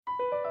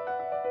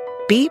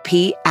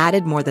BP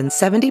added more than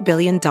 $70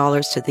 billion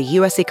to the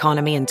U.S.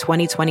 economy in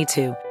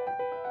 2022.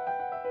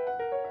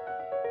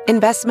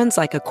 Investments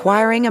like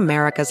acquiring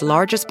America's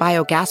largest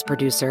biogas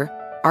producer,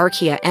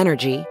 Archaea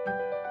Energy,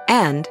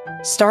 and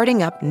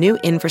starting up new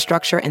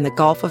infrastructure in the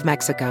Gulf of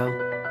Mexico.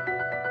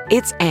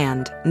 It's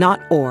and,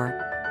 not or.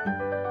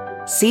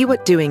 See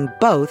what doing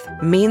both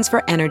means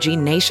for energy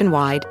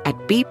nationwide at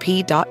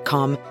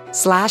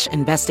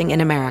bp.com/investing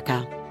in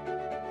America.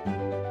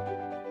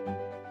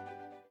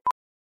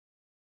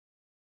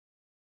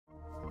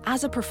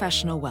 As a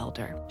professional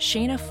welder,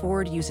 Shayna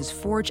Ford uses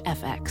Forge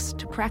FX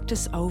to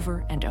practice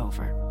over and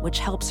over, which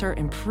helps her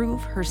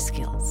improve her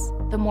skills.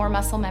 The more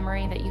muscle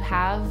memory that you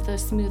have, the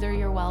smoother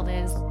your weld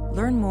is.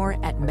 Learn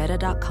more at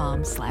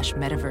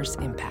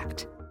meta.com/metaverse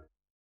impact.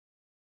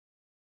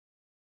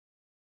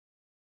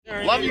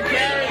 Love you,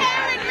 Karen.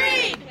 Karen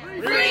Read!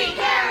 Free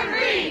Karen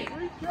Read!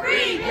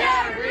 Free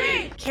Karen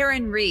Read!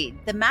 Karen Read,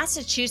 the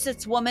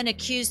Massachusetts woman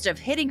accused of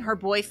hitting her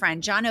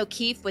boyfriend John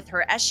O'Keefe with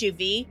her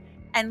SUV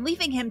and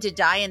leaving him to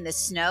die in the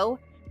snow,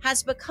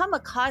 has become a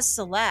cause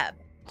celeb.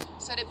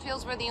 Said it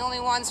feels we're the only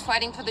ones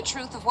fighting for the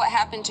truth of what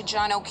happened to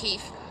John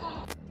O'Keefe.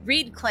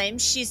 Read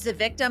claims she's the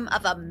victim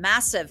of a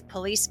massive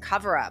police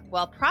cover-up,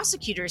 while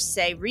prosecutors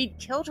say Read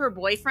killed her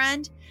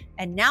boyfriend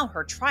and now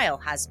her trial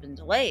has been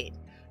delayed.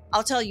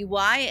 I'll tell you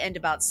why and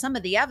about some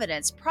of the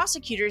evidence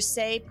prosecutors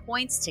say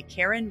points to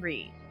Karen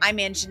Read. I'm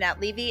Anjanette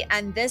Levy,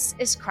 and this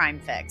is Crime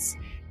Fix.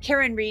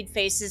 Karen Read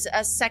faces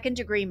a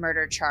second-degree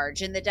murder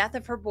charge in the death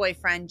of her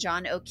boyfriend,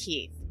 John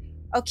O'Keefe.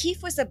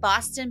 O'Keefe was a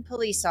Boston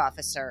police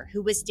officer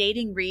who was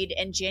dating Read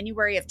in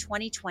January of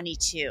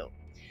 2022.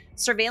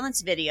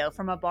 Surveillance video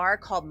from a bar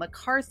called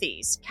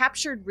McCarthy's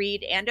captured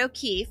Read and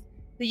O'Keefe,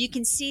 who you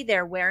can see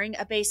there wearing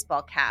a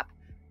baseball cap,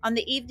 on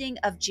the evening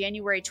of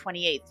January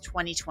 28,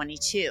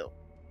 2022.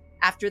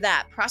 After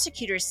that,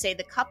 prosecutors say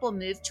the couple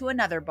moved to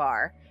another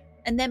bar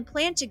and then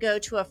planned to go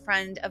to a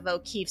friend of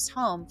O'Keefe's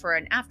home for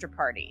an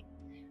after-party.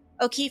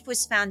 O'Keefe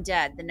was found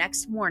dead the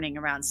next morning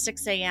around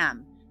 6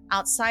 a.m.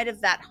 outside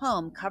of that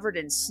home covered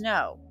in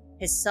snow,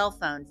 his cell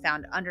phone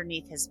found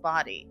underneath his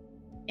body.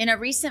 In a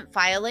recent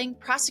filing,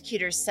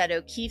 prosecutors said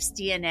O'Keefe's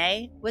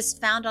DNA was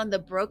found on the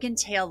broken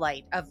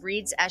taillight of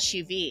Read's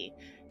SUV,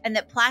 and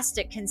that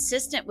plastic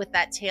consistent with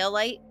that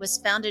taillight was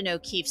found in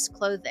O'Keefe's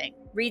clothing.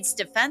 Read's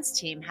defense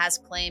team has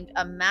claimed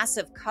a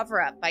massive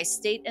cover-up by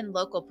state and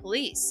local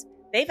police.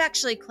 They've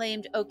actually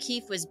claimed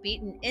O'Keefe was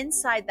beaten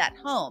inside that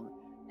home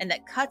and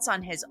that cuts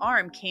on his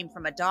arm came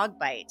from a dog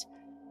bite.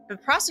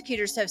 But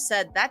prosecutors have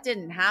said that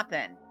didn't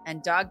happen,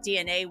 and dog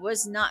DNA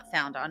was not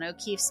found on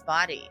O'Keefe's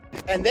body.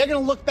 And they're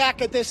going to look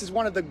back at this as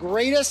one of the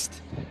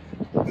greatest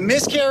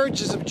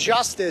miscarriages of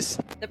justice.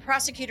 The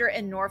prosecutor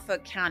in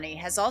Norfolk County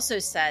has also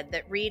said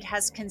that Read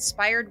has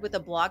conspired with a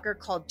blogger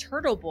called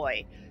Turtle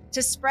Boy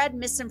to spread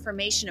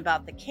misinformation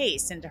about the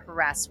case and to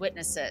harass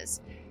witnesses.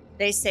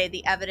 They say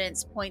the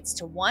evidence points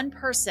to one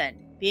person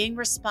being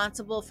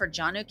responsible for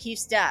John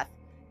O'Keefe's death,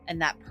 and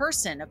that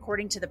person,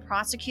 according to the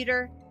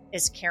prosecutor,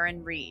 is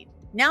Karen Read.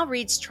 Now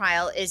Read's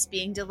trial is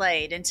being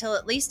delayed until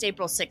at least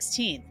April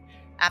 16th,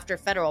 after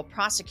federal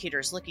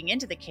prosecutors looking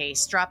into the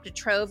case dropped a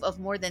trove of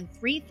more than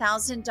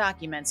 3,000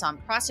 documents on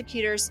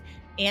prosecutors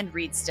and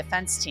Read's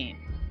defense team.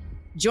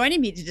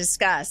 Joining me to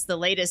discuss the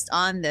latest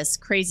on this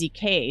crazy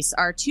case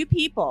are two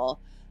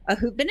people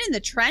who've been in the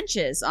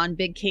trenches on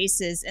big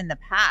cases in the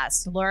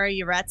past. Laura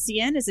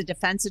Uretzian is a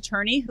defense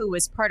attorney who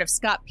was part of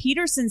Scott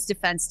Peterson's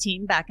defense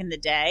team back in the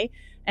day.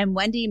 And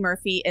Wendy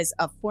Murphy is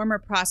a former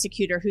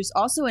prosecutor who's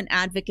also an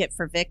advocate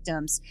for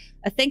victims.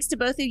 Thanks to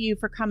both of you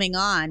for coming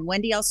on.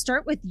 Wendy, I'll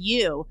start with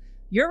you.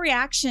 Your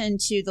reaction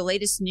to the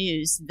latest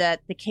news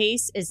that the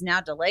case is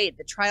now delayed.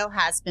 The trial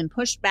has been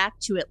pushed back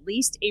to at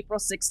least April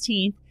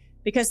 16th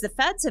because the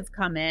feds have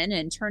come in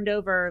and turned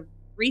over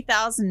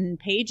 3,000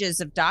 pages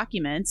of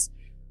documents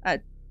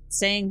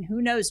saying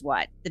who knows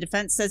what. The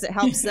defense says it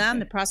helps them.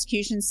 The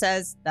prosecution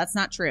says that's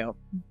not true.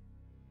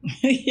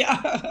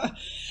 Yeah,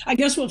 I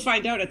guess we'll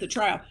find out at the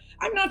trial.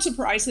 I'm not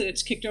surprised that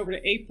it's kicked over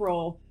to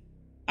April.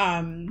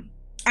 I'm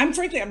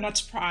not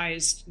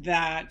surprised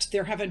that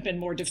there haven't been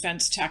more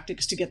defense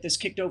tactics to get this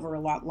kicked over a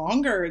lot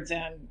longer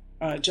than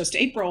just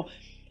April,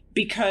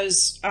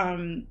 because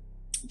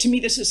to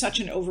me, this is such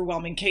an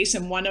overwhelming case.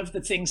 And one of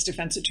the things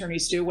defense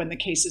attorneys do when the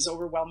case is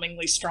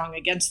overwhelmingly strong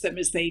against them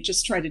is they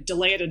just try to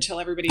delay it until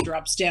everybody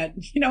drops dead.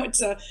 You know,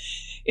 it's a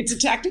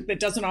tactic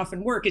that doesn't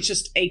often work. It's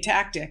just a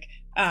tactic.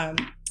 I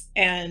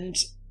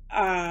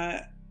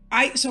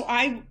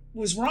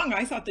was wrong.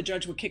 I thought the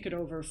judge would kick it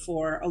over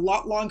for a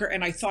lot longer.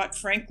 And I thought,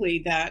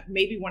 frankly, that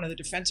maybe one of the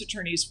defense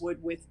attorneys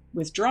would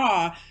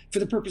withdraw for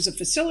the purpose of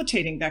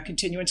facilitating that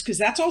continuance, because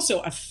that's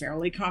also a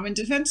fairly common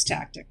defense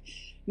tactic.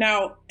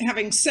 Now,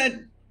 having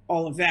said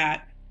all of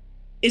that,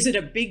 is it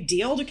a big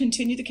deal to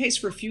continue the case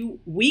for a few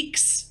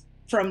weeks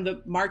from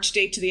the March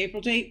date to the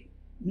April date?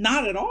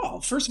 Not at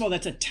all. First of all,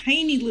 that's a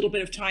tiny little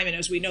bit of time. And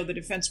as we know, the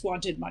defense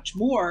wanted much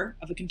more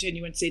of a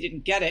continuance. They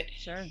didn't get it.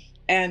 Sure.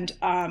 And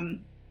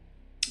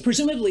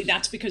presumably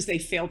that's because they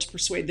failed to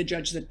persuade the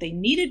judge that they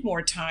needed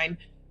more time.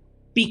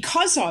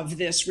 because of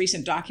this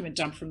recent document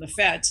dump from the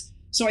feds.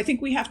 So I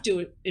think we have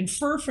to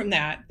infer from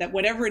that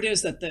whatever it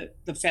is that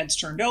the feds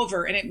turned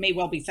over, and it may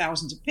well be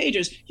thousands of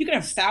pages, you can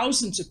have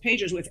thousands of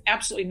pages with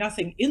absolutely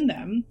nothing in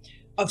them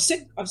of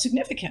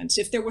significance.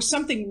 If there was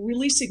something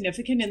really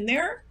significant in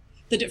there,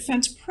 the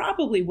defense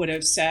probably would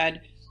have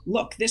said,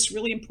 look, this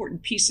really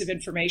important piece of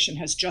information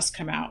has just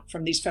come out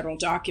from these federal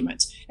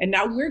documents. And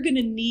now we're going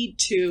to need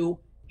to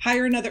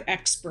hire another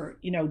expert,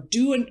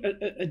 do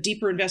a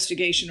deeper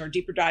investigation or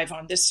deeper dive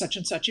on this such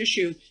and such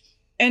issue.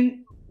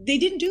 And they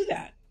didn't do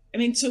that. I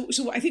mean,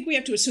 so I think we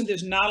have to assume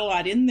there's not a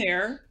lot in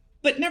there.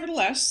 But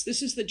nevertheless,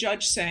 this is the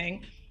judge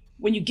saying,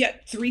 when you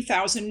get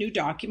 3,000 new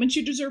documents,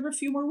 you deserve a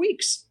few more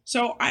weeks.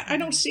 So I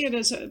don't see it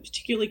as a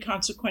particularly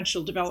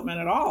consequential development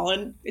at all.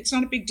 And it's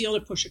not a big deal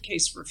to push a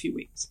case for a few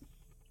weeks.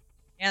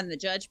 And the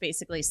judge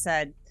basically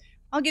said,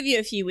 I'll give you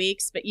a few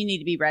weeks, but you need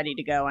to be ready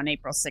to go on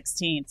April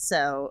 16th.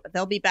 So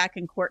they'll be back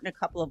in court in a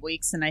couple of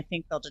weeks. And I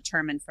think they'll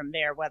determine from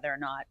there whether or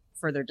not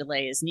further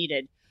delay is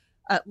needed.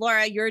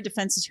 Laura, you're a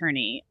defense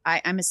attorney.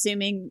 I'm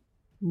assuming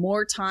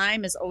more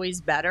time is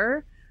always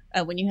better.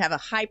 When you have a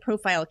high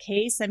profile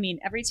case. I mean,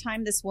 every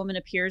time this woman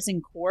appears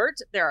in court,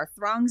 there are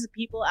throngs of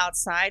people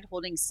outside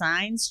holding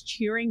signs,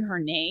 cheering her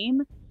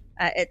name.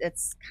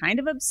 It's kind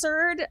of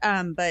absurd,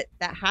 but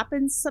that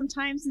happens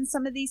sometimes in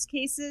some of these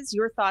cases.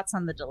 Your thoughts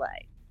on the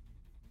delay?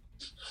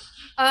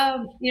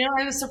 I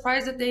was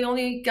surprised that they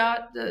only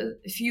got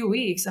a few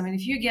weeks. I mean,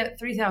 if you get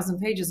 3,000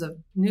 pages of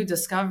new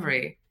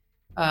discovery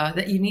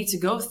that you need to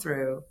go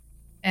through,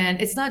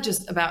 and it's not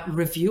just about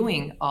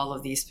reviewing all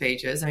of these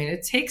pages. I mean,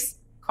 it takes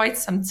quite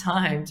some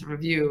time to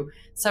review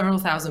several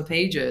thousand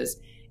pages.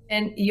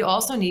 And you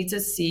also need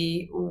to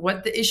see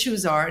what the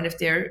issues are and if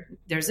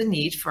there's a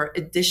need for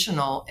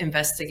additional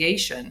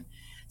investigation.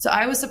 So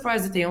I was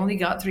surprised that they only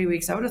got 3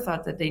 weeks. I would have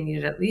thought that they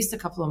needed at least a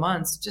couple of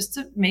months just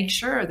to make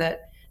sure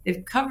that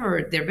they've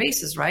covered their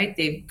bases, right?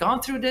 They've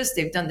gone through this,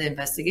 they've done the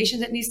investigation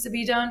that needs to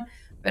be done.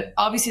 But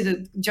obviously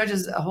the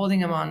judges are holding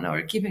them on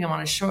or keeping them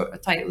on a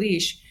tight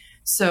leash.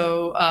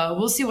 So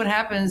we'll see what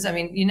happens. I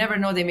mean, you never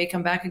know. They may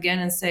come back again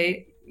and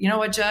say, you know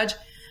what, Judge,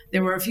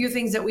 there were a few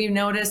things that we've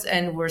noticed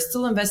and we're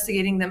still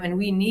investigating them and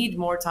we need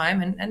more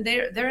time, and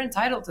they're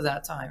entitled to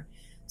that time.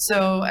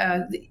 So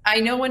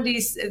I know Wendy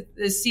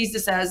sees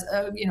this as,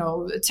 a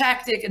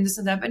tactic and this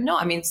and that, but no,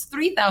 I mean, it's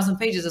 3,000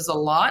 pages is a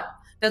lot.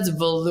 That's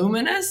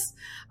voluminous.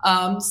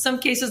 Some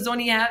cases don't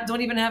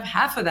even have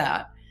half of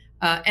that.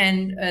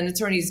 And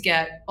attorneys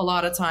get a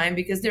lot of time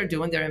because they're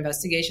doing their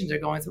investigations. They're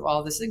going through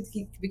all this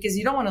because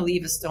you don't want to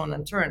leave a stone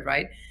unturned,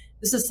 right?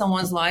 This is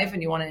someone's life,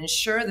 and you want to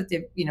ensure that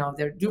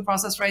their due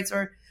process rights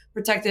are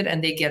protected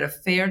and they get a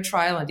fair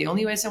trial. And the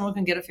only way someone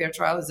can get a fair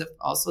trial is if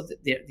also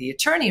the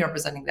attorney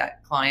representing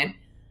that client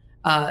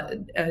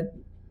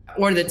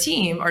or the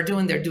team are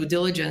doing their due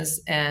diligence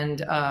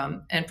and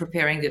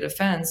preparing the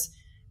defense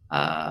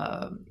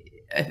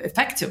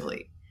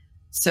effectively.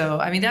 So,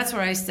 I mean, that's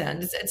where I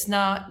stand. It's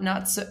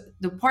not so,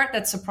 the part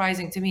that's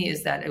surprising to me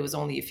is that it was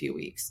only a few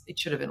weeks. It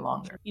should have been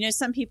longer.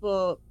 Some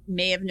people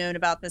may have known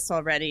about this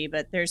already,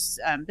 but there's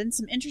been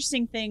some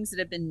interesting things that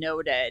have been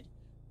noted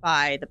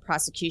by the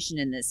prosecution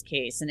in this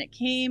case. And it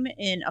came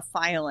in a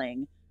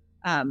filing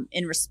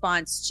in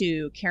response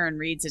to Karen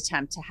Reed's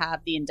attempt to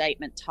have the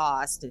indictment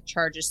tossed, the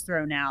charges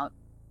thrown out.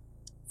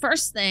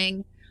 First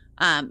thing,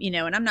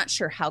 and I'm not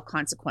sure how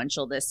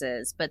consequential this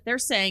is, but they're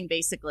saying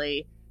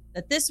basically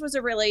that this was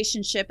a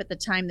relationship at the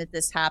time that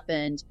this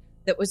happened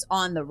that was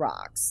on the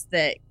rocks,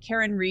 that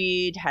Karen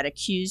Reed had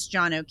accused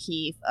John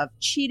O'Keefe of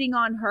cheating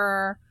on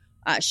her.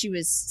 She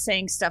was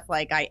saying stuff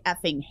like, I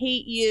effing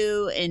hate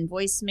you in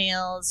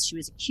voicemails. She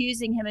was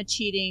accusing him of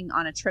cheating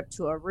on a trip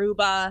to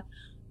Aruba.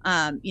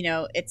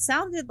 It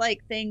sounded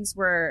like things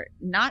were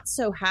not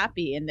so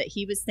happy and that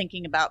he was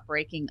thinking about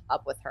breaking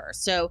up with her.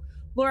 So,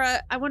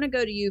 Laura, I want to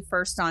go to you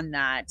first on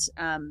that.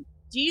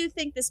 Do you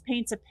think this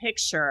paints a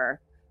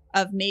picture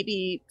of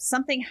maybe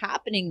something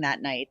happening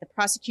that night? The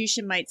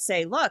prosecution might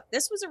say, look,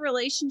 this was a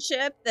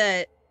relationship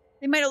that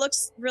they might have looked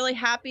really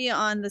happy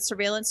on the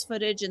surveillance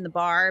footage in the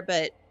bar,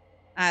 but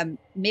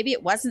maybe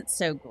it wasn't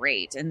so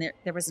great and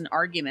there was an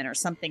argument or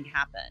something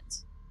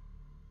happened.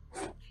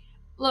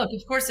 Look,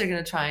 of course they're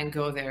going to try and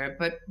go there,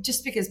 but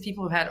just because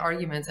people have had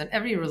arguments, and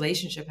every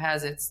relationship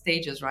has its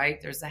stages,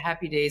 right? There's the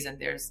happy days and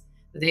there's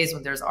the days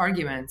when there's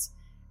arguments.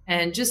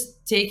 And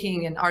just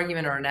taking an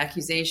argument or an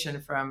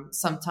accusation from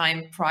some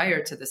time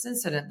prior to this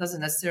incident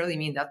doesn't necessarily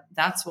mean that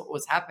that's what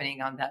was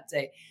happening on that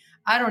day.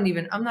 I'm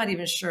not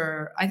even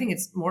sure. I think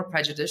it's more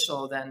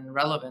prejudicial than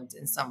relevant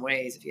in some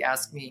ways, if you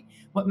ask me.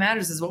 What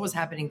matters is what was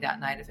happening that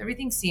night. If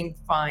everything seemed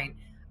fine,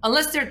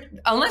 unless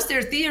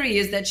their theory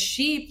is that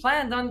she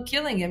planned on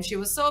killing him, she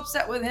was so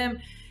upset with him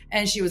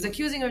and she was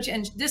accusing him,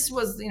 and this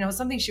was,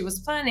 something she was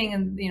planning,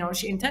 and,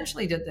 she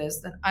intentionally did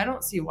this, then I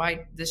don't see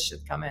why this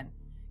should come in.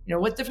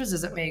 What difference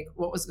does it make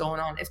what was going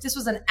on? If this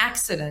was an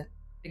accident,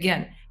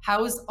 again,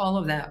 how is all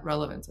of that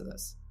relevant to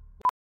this?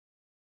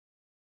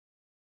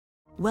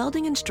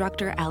 Welding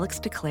instructor Alex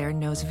DeClaire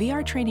knows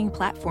VR training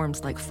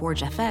platforms like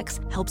Forge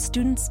FX help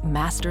students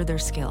master their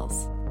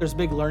skills. There's a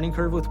big learning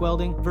curve with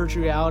welding.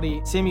 Virtual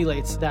reality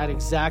simulates that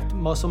exact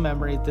muscle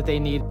memory that they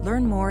need.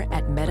 Learn more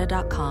at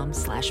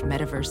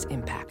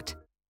meta.com/metaverseimpact.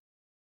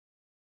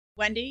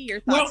 Wendy,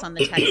 your thoughts on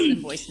the text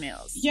and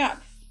voicemails? Yeah.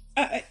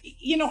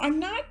 I'm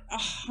not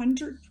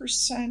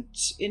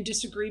 100% in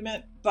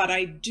disagreement, but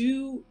I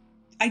do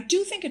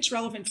think it's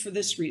relevant for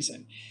this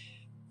reason.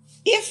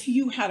 If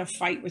you had a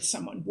fight with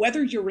someone,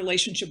 whether your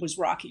relationship was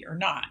rocky or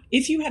not,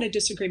 if you had a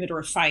disagreement or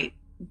a fight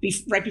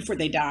right before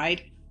they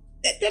died,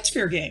 that's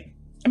fair game.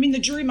 I mean, the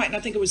jury might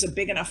not think it was a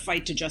big enough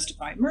fight to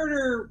justify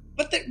murder,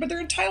 but they're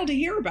entitled to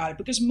hear about it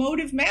because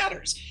motive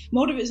matters.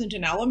 Motive isn't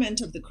an element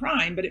of the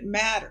crime, but it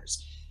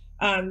matters.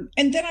 And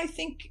then I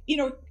think,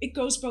 it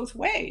goes both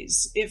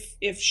ways.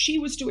 If she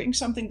was doing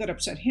something that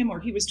upset him or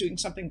he was doing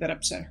something that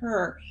upset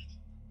her,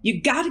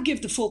 you got to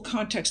give the full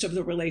context of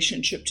the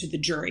relationship to the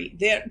jury.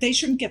 They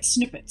shouldn't get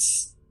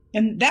snippets.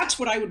 And that's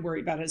what I would worry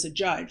about as a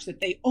judge,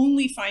 that they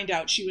only find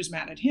out she was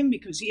mad at him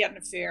because he had an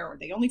affair, or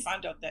they only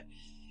found out that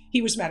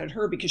he was mad at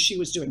her because she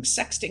was doing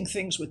sexting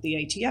things with the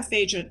ATF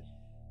agent.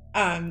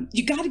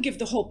 You got to give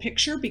the whole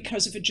picture,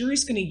 because if a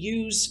jury's going to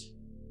use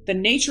the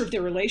nature of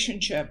their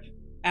relationship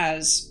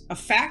as a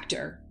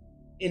factor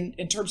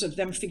in terms of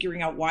them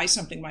figuring out why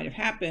something might have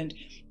happened,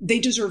 they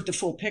deserve the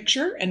full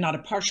picture and not a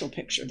partial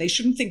picture. They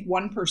shouldn't think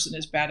one person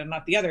is bad and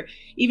not the other,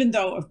 even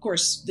though, of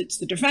course, it's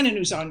the defendant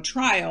who's on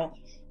trial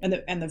and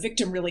the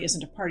victim really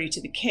isn't a party to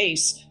the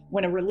case.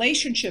 When a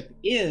relationship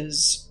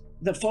is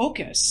the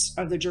focus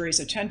of the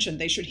jury's attention,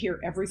 they should hear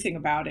everything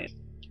about it.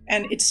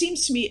 And it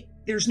seems to me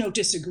there's no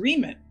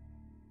disagreement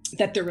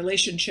that the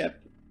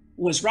relationship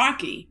was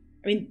rocky.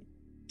 I mean,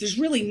 there's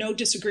really no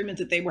disagreement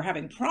that they were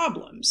having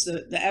problems.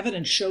 The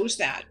evidence shows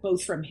that,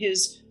 both from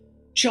his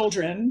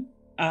children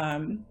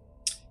and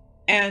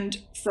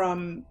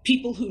from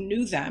people who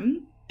knew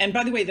them. And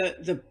by the way,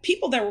 the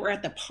people that were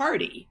at the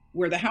party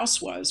where the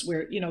house was,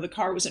 where, the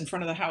car was in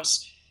front of the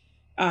house,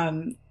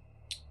 and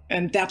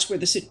that's where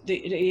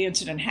the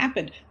incident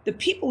happened, the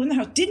people in the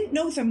house didn't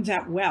know them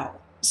that well.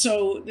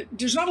 So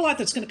there's not a lot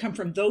that's going to come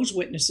from those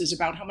witnesses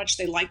about how much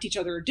they liked each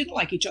other or didn't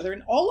like each other.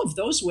 And all of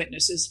those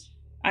witnesses,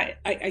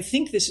 I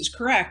think this is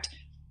correct,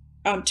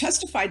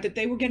 testified that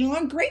they were getting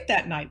along great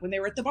that night when they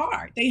were at the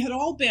bar. They had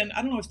all been,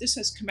 I don't know if this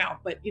has come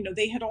out, but,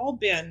 they had all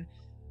been,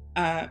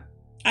 I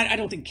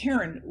don't think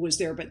Karen was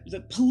there, but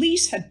the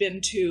police had been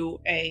to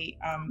a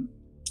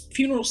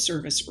funeral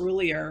service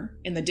earlier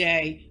in the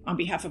day on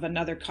behalf of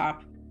another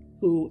cop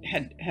who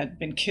had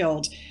been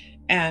killed.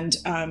 And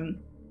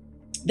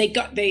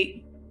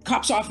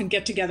cops often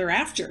get together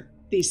after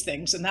these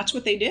things, and that's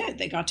what they did.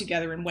 They got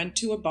together and went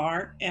to a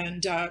bar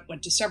and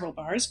went to several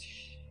bars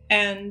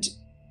and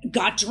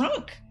got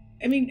drunk.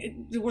 I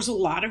mean, there was a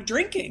lot of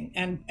drinking,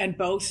 and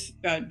both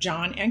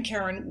John and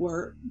Karen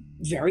were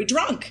very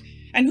drunk.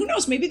 And who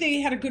knows, maybe they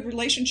had a good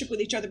relationship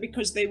with each other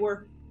because they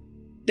were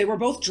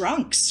both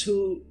drunks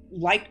who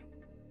liked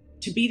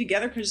to be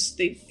together because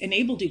they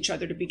enabled each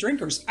other to be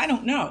drinkers. I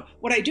don't know.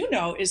 What I do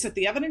know is that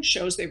the evidence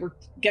shows they were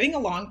getting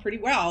along pretty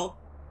well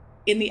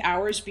in the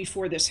hours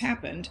before this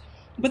happened,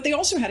 but they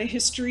also had a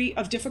history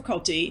of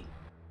difficulty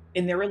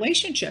in their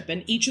relationship,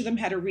 and each of them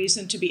had a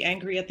reason to be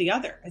angry at the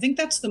other. I think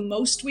that's the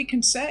most we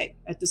can say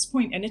at this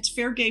point, and it's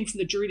fair game for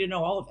the jury to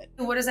know all of it.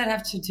 What does that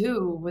have to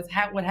do with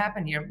what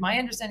happened here? My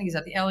understanding is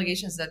that the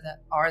allegations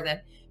are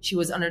that she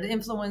was under the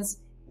influence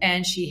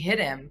and she hit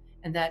him,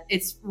 and that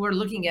we're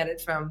looking at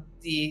it from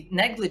the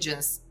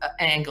negligence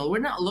angle. We're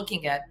not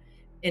looking at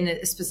in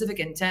a specific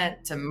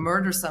intent to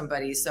murder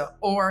somebody. Heat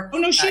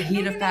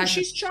of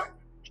passion.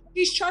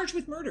 She's charged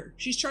with murder.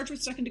 She's charged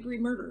with second-degree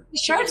murder.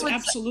 She's charged with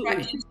absolutely.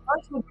 Right.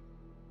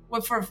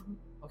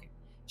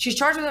 She's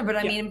charged with it, but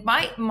I mean,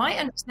 my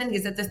understanding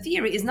is that the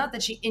theory is not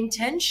that she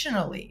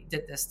intentionally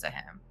did this to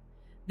him.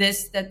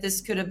 That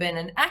this could have been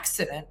an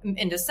accident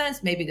in the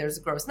sense, maybe there's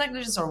gross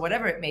negligence or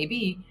whatever it may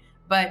be,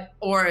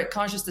 or a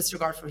conscious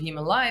disregard for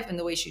human life and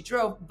the way she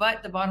drove.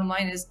 But the bottom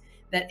line is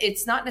that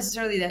it's not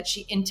necessarily that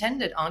she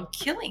intended on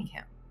killing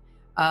him.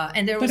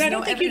 And there was no evidence. But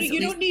I don't think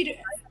you don't need.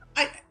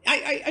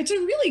 It's a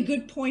really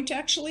good point,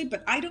 actually,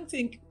 but I don't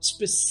think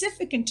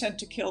specific intent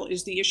to kill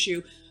is the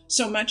issue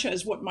so much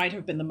as what might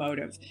have been the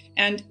motive.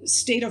 And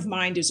state of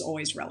mind is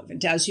always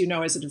relevant. As you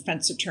know, as a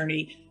defense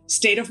attorney,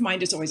 state of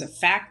mind is always a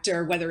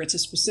factor, whether it's a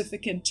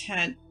specific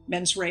intent,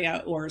 mens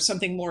rea, or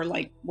something more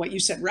like what you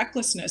said,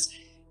 recklessness.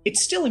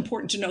 It's still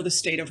important to know the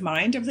state of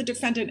mind of the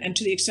defendant, and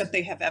to the extent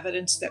they have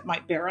evidence that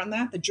might bear on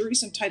that, the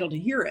jury's entitled to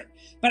hear it.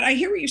 But I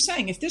hear what you're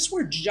saying. If this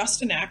were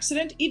just an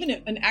accident, even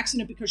an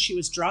accident because she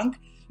was drunk,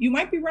 you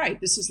might be right.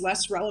 This is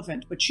less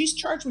relevant. But she's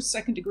charged with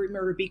second-degree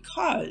murder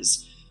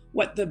because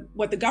what the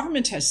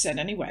government has said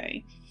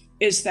anyway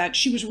is that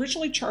she was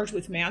originally charged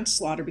with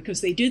manslaughter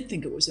because they did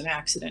think it was an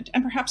accident,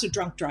 and perhaps a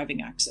drunk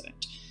driving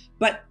accident.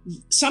 But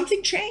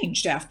something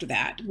changed after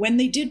that. When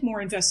they did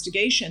more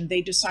investigation,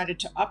 they decided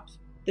to up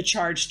the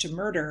charge to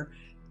murder.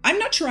 I'm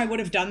not sure I would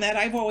have done that.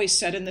 I've always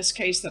said in this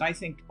case that I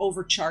think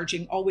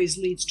overcharging always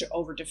leads to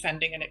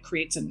over-defending, and it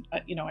creates a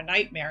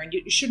nightmare. And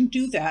you shouldn't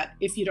do that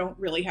if you don't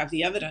really have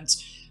the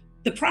evidence.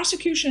 The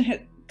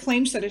prosecution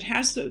claims that it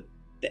has the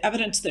the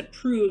evidence that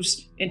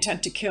proves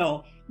intent to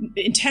kill,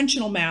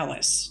 intentional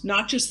malice,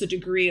 not just the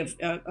degree of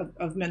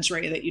mens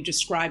rea that you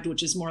described,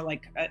 which is more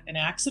like an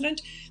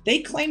accident. They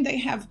claim they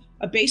have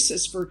a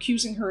basis for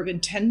accusing her of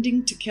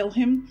intending to kill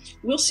him.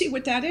 We'll see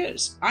what that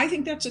is. I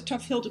think that's a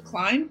tough hill to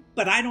climb,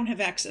 but I don't have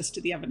access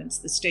to the evidence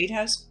the state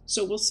has,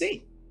 so we'll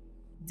see.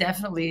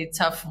 Definitely a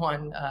tough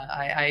one.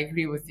 I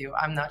agree with you.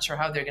 I'm not sure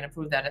how they're going to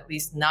prove that, at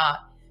least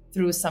not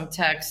through some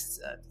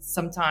text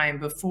sometime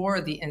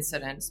before the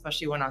incident,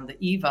 especially when on the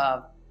eve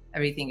of,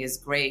 everything is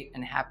great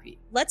and happy.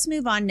 Let's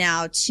move on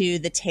now to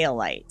the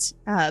taillight.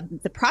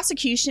 The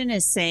prosecution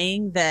is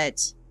saying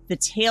that the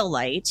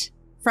taillight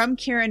from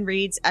Karen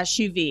Read's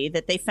SUV,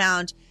 that they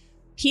found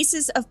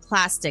pieces of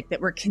plastic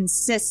that were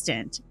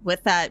consistent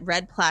with that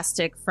red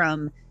plastic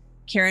from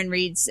Karen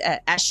Read's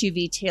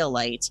SUV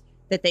taillight,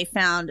 that they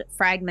found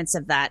fragments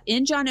of that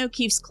in John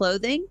O'Keefe's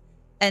clothing,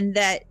 and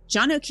that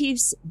John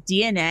O'Keefe's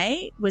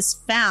DNA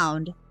was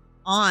found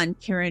on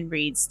Karen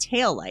Read's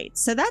taillight.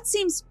 So that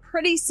seems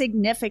pretty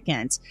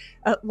significant.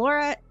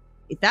 Laura,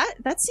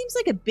 that seems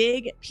like a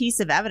big piece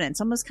of evidence,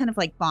 almost kind of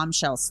like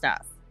bombshell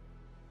stuff.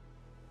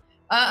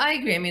 I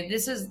agree. I mean,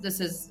 this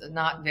is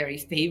not very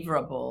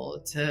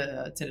favorable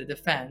to the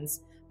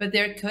defense, but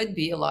there could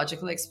be a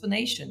logical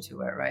explanation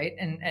to it, right?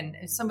 And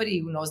somebody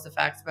who knows the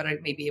facts better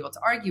may be able to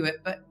argue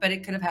it, but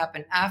it could have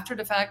happened after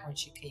the fact when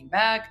she came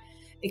back.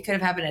 It could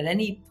have happened at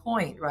any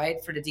point,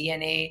 right, for the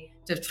DNA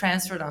to have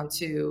transferred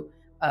onto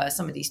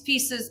some of these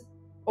pieces,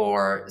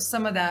 or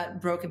some of that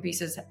broken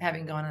pieces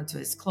having gone onto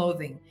his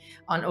clothing,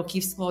 on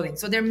O'Keefe's clothing.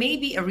 So there may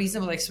be a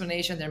reasonable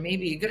explanation. There may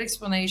be a good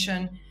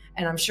explanation.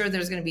 And I'm sure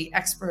there's going to be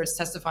experts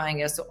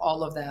testifying as to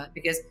all of that,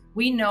 because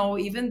we know,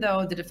 even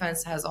though the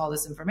defense has all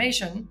this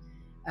information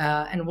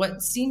and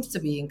what seems to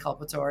be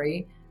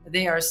inculpatory,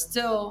 they are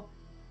still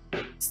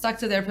stuck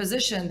to their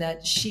position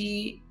that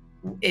she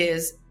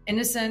is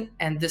innocent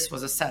and this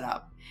was a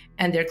setup.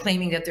 And they're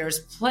claiming that there's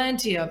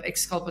plenty of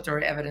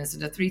exculpatory evidence in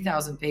the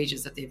 3,000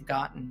 pages that they've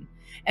gotten.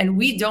 And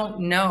we don't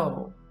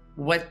know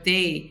what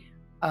they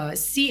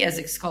see as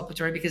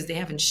exculpatory, because they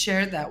haven't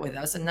shared that with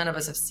us, and none of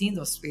us have seen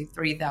those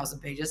 3,000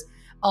 pages.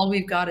 All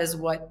we've got is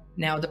what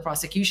now the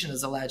prosecution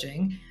is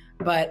alleging.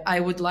 But I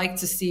would like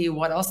to see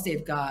what else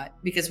they've got,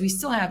 because we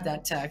still have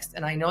that text.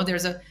 And I know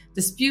there's a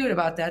dispute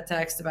about that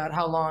text, about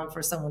how long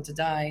for someone to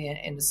die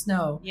in the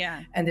snow.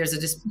 Yeah. And there's a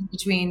dispute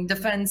between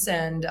defense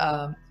and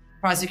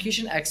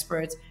prosecution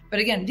experts. But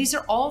again, these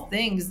are all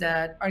things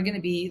that are going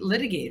to be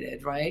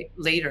litigated, right,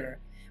 later,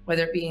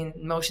 whether it be in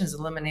motions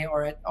in limine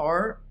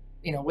or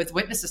with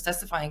witnesses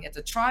testifying at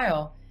the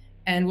trial.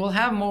 And we'll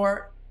have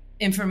more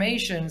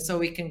information so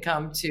we can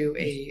come to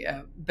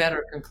a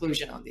better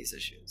conclusion on these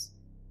issues.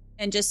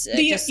 And just so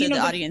the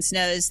audience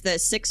knows, the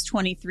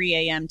 6:23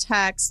 a.m.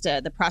 text,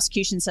 the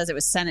prosecution says it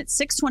was sent at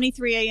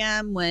 6:23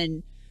 a.m.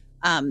 when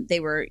they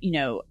were,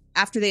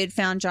 after they had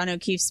found John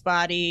O'Keefe's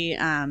body,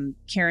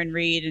 Karen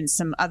Read and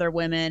some other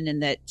women,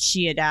 and that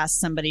she had asked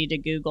somebody to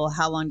Google,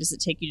 how long does it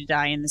take you to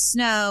die in the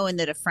snow? And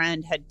that a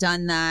friend had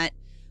done that.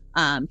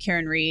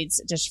 Karen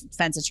Read's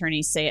defense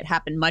attorneys say it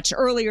happened much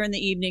earlier in the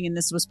evening, and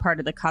this was part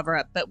of the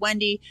cover-up. But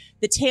Wendy,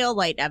 the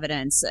taillight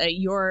evidence,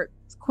 your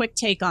quick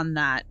take on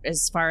that,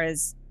 as far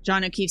as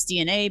John O'Keefe's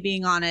DNA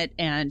being on it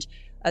and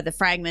the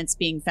fragments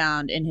being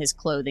found in his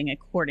clothing,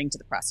 according to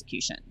the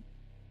prosecution.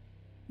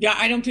 Yeah,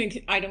 I don't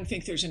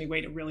think there's any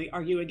way to really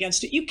argue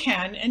against it. You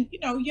can, and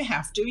you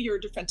have to. You're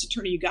a defense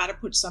attorney. You got to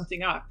put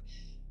something up.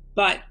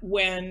 But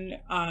when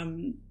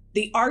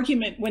the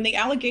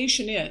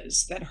allegation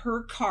is that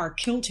her car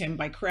killed him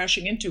by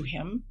crashing into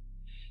him,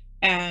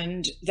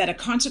 and that a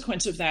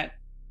consequence of that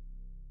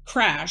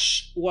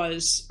crash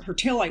was her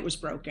taillight was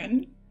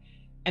broken,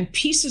 and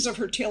pieces of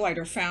her taillight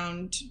are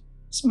found,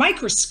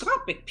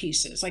 microscopic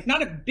pieces, like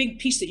not a big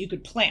piece that you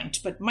could plant,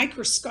 but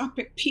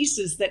microscopic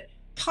pieces that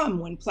come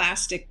when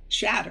plastic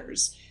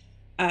shatters,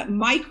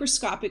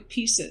 microscopic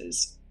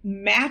pieces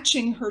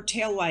matching her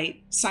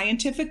taillight,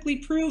 scientifically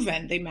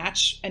proven, they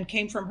match and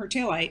came from her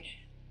taillight,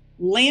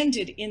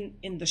 landed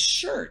in the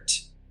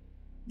shirt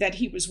that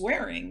he was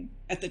wearing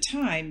at the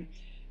time.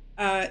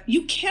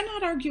 You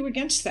cannot argue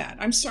against that.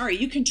 I'm sorry.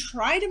 You can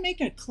try to make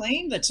a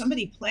claim that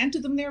somebody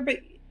planted them there, but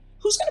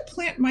who's going to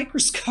plant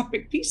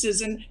microscopic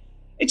pieces? And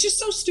it's just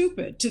so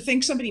stupid to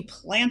think somebody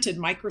planted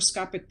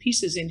microscopic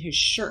pieces in his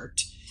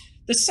shirt.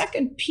 The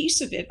second piece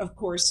of it, of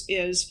course,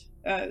 is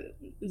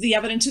the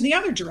evidence in the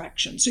other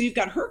direction. So you've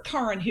got her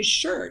car and his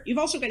shirt. You've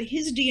also got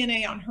his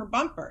DNA on her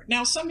bumper.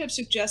 Now, some have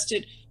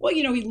suggested, well,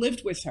 he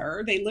lived with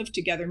her. They lived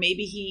together.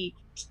 Maybe he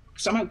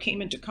somehow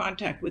came into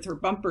contact with her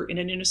bumper in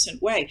an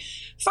innocent way.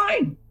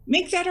 Fine,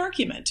 make that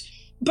argument.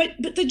 But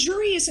the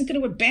jury isn't going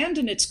to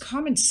abandon its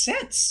common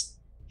sense.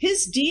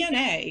 His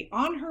DNA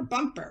on her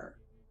bumper,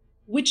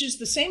 which is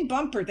the same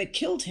bumper that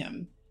killed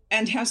him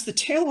and has the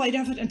taillight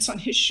evidence on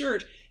his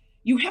shirt,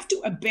 you have to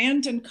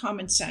abandon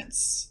common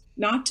sense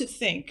not to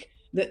think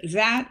that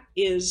that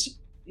is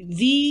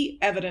the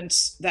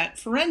evidence that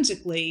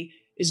forensically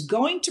is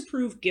going to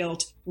prove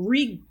guilt,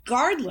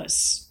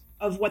 regardless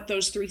of what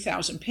those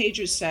 3,000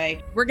 pages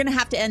say. We're going to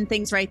have to end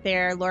things right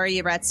there. Laura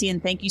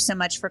Yaretzian, thank you so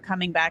much for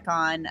coming back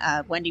on.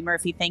 Wendy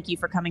Murphy, thank you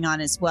for coming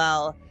on as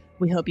well.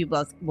 We hope you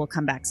both will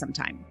come back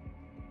sometime.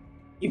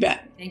 You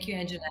bet. Thank you,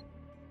 Anjanette.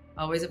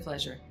 Always a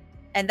pleasure.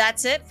 And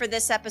that's it for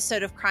this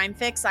episode of Crime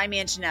Fix. I'm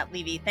Anjanette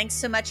Levy. Thanks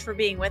so much for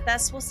being with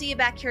us. We'll see you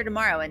back here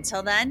tomorrow.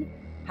 Until then,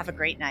 have a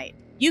great night.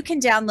 You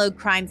can download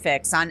Crime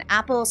Fix on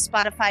Apple,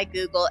 Spotify,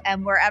 Google,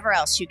 and wherever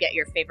else you get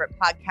your favorite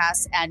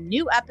podcasts. And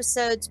new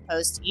episodes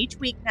post each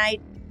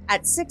weeknight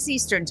at 6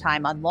 Eastern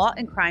Time on Law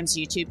and Crime's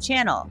YouTube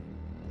channel.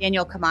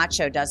 Daniel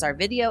Camacho does our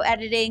video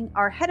editing.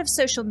 Our head of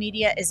social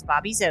media is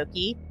Bobby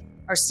Zoki.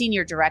 Our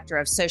senior director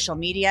of social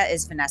media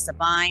is Vanessa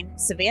Vine.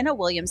 Savannah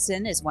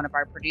Williamson is one of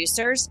our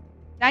producers.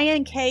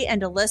 Diane Kay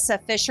and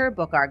Alyssa Fisher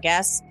book our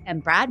guests.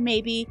 And Brad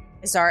Mabey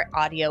is our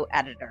audio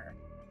editor.